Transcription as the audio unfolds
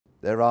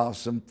there are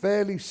some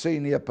fairly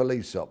senior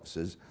police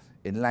officers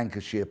in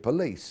Lancashire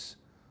Police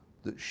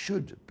that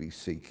should be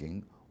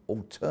seeking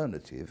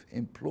alternative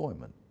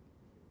employment.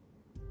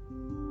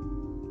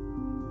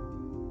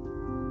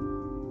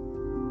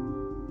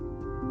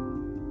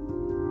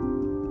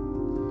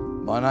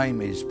 My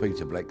name is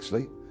Peter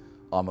Bleksley.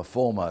 I'm a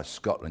former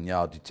Scotland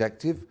Yard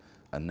detective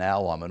and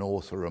now I'm an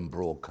author and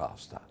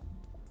broadcaster.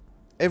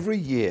 Every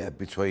year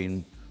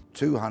between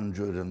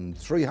 200 and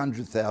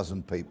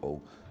 300,000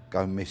 people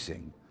go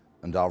missing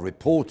and are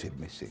reported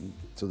missing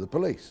to the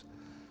police.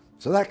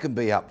 So that can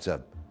be up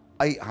to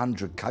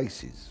 800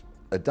 cases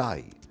a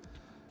day.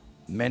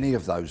 Many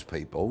of those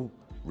people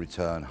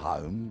return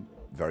home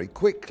very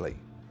quickly.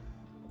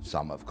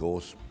 Some, of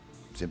course,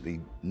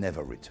 simply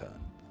never return.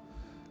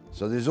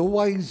 So there's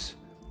always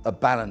a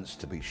balance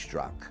to be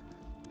struck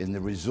in the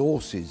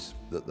resources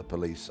that the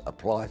police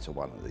apply to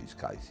one of these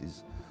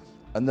cases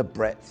and the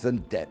breadth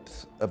and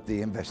depth of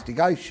the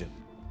investigation.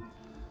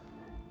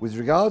 With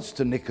regards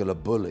to Nicola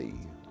Bulley,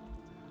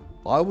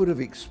 I would have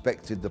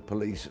expected the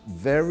police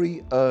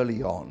very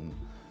early on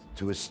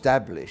to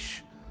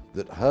establish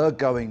that her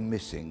going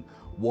missing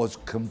was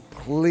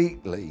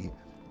completely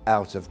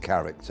out of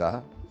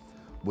character,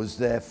 was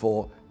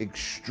therefore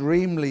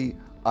extremely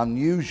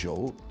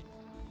unusual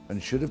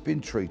and should have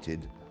been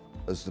treated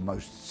as the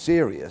most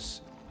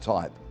serious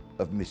type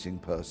of missing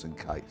person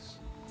case.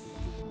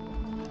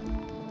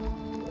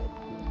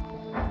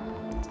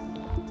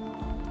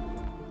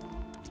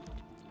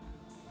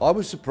 I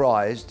was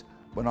surprised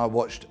when I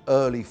watched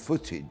early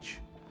footage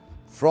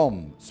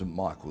from St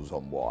Michael's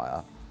on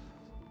Wire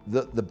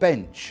that the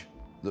bench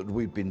that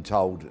we'd been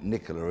told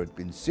Nicola had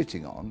been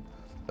sitting on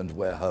and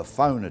where her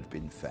phone had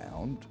been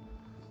found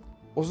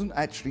wasn't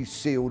actually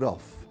sealed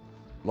off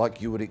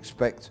like you would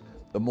expect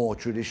a more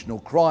traditional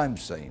crime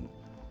scene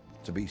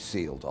to be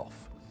sealed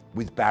off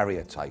with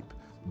barrier tape,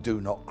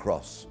 do not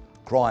cross,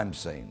 crime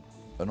scene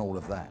and all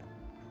of that.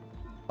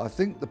 I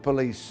think the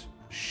police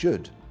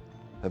should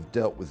have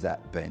dealt with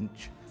that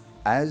bench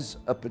as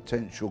a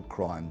potential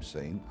crime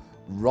scene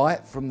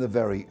right from the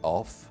very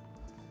off.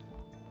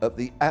 At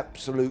the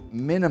absolute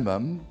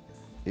minimum,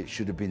 it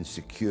should have been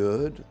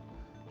secured,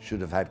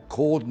 should have had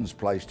cordons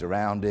placed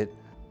around it.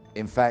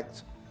 In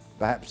fact,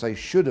 perhaps they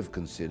should have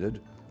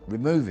considered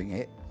removing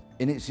it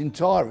in its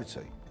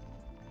entirety.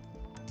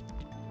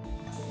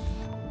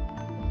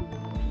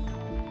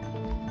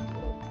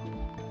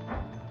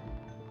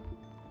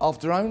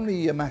 After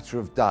only a matter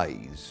of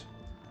days,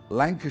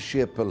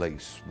 Lancashire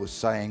Police was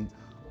saying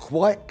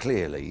quite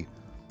clearly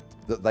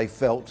that they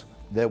felt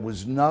there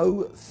was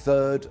no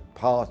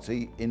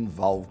third-party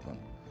involvement,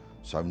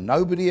 so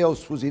nobody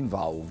else was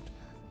involved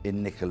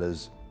in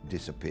Nicola's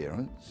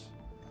disappearance.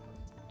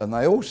 And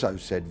they also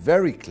said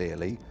very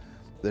clearly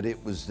that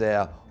it was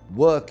their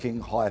working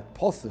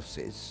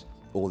hypothesis,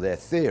 or their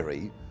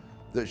theory,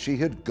 that she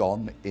had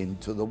gone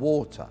into the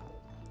water.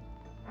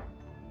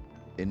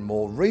 In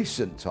more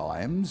recent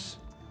times,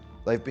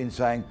 they've been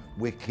saying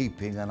we're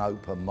keeping an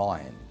open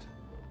mind.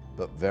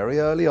 But very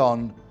early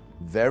on,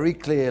 very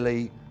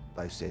clearly,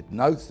 they said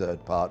no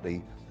third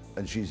party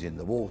and she's in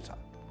the water.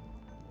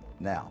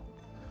 Now,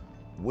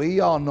 we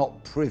are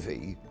not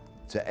privy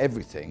to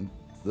everything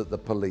that the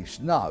police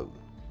know.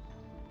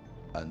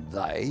 And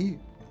they,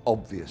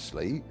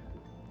 obviously,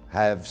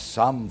 have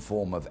some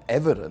form of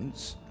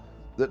evidence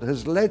that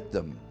has led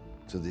them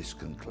to this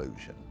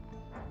conclusion.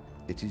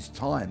 It is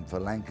time for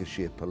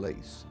Lancashire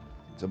Police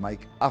to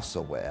make us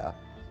aware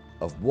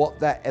of what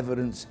that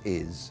evidence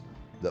is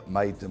that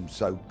made them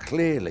so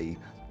clearly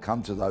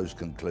come to those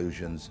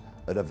conclusions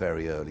at a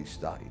very early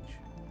stage.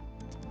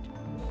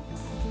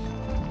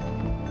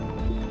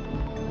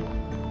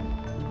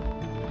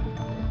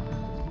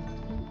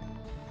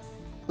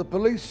 The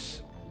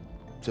police,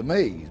 to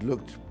me,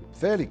 looked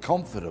fairly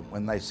confident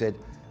when they said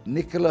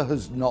Nicola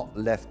has not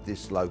left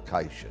this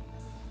location.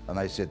 And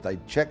they said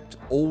they'd checked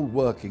all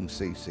working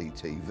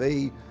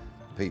CCTV,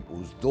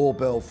 people's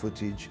doorbell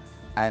footage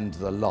and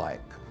the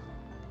like.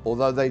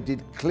 Although they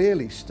did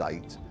clearly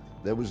state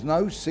there was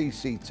no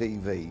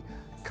CCTV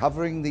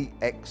covering the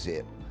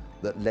exit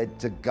that led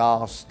to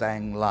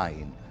Garstang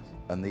Lane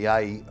and the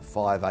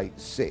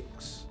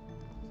A586.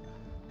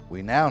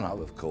 We now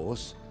know, of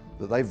course,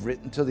 that they've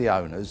written to the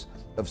owners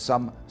of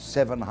some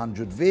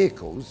 700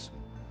 vehicles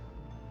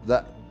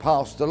that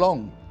passed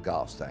along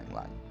Garstang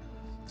Lane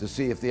to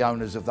see if the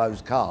owners of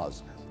those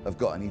cars have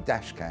got any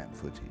dash cam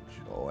footage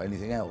or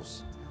anything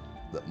else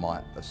that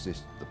might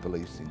assist the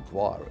police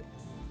inquiry.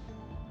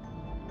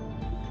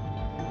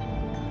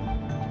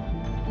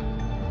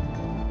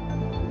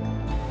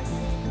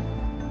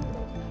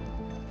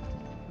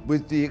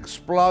 With the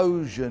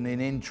explosion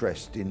in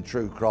interest in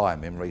true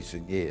crime in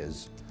recent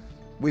years,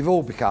 we've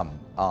all become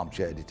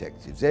armchair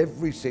detectives,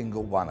 every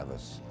single one of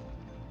us.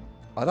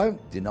 I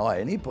don't deny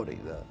anybody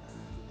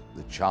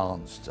the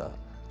chance to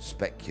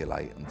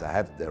speculate and to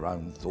have their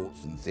own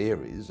thoughts and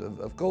theories,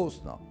 of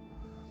course not.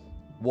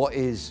 What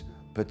is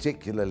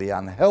particularly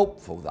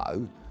unhelpful,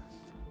 though,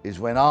 is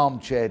when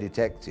armchair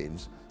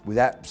detectives with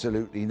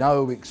absolutely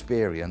no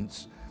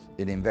experience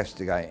in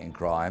investigating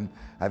crime,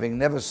 having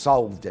never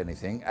solved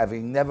anything,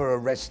 having never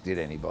arrested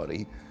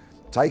anybody,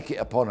 take it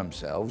upon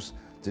themselves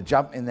to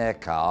jump in their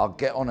car,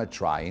 get on a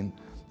train,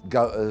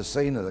 go to the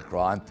scene of the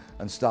crime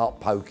and start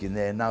poking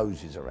their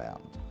noses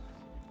around.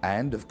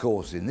 And of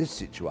course, in this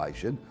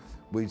situation,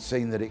 we'd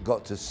seen that it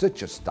got to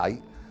such a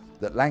state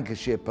that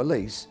Lancashire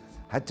police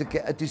had to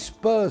get a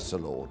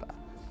dispersal order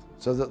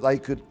so that they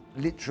could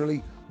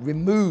literally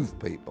remove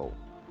people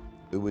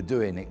who were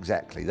doing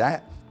exactly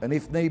that, and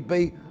if need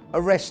be,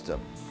 arrest them.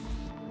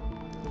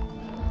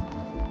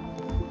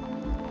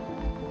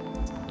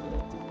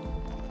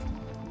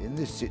 In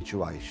this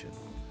situation,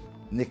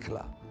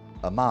 Nicola,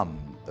 a mum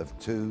of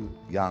 2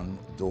 young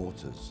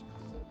daughters,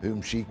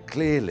 whom she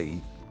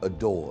clearly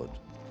adored,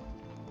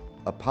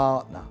 a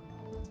partner,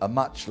 a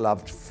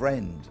much-loved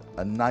friend,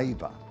 a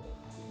neighbour,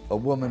 a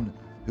woman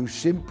who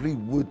simply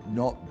would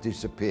not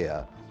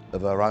disappear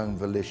of her own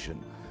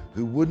volition,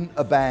 who wouldn't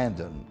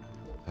abandon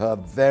her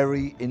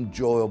very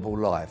enjoyable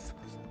life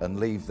and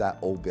leave that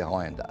all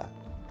behind her.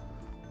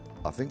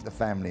 I think the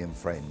family and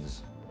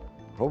friends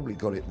probably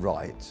got it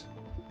right,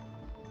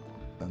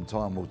 and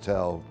time will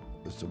tell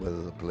as to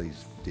whether the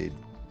police did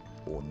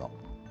or not.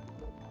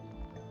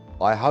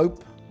 I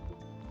hope,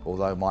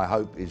 although my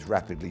hope is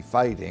rapidly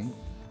fading,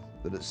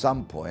 that at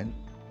some point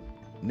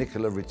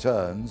Nicola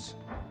returns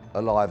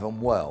alive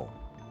and well.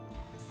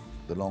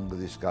 The longer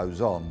this goes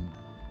on,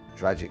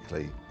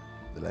 tragically,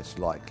 the less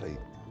likely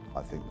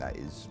I think that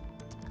is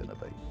going to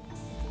be.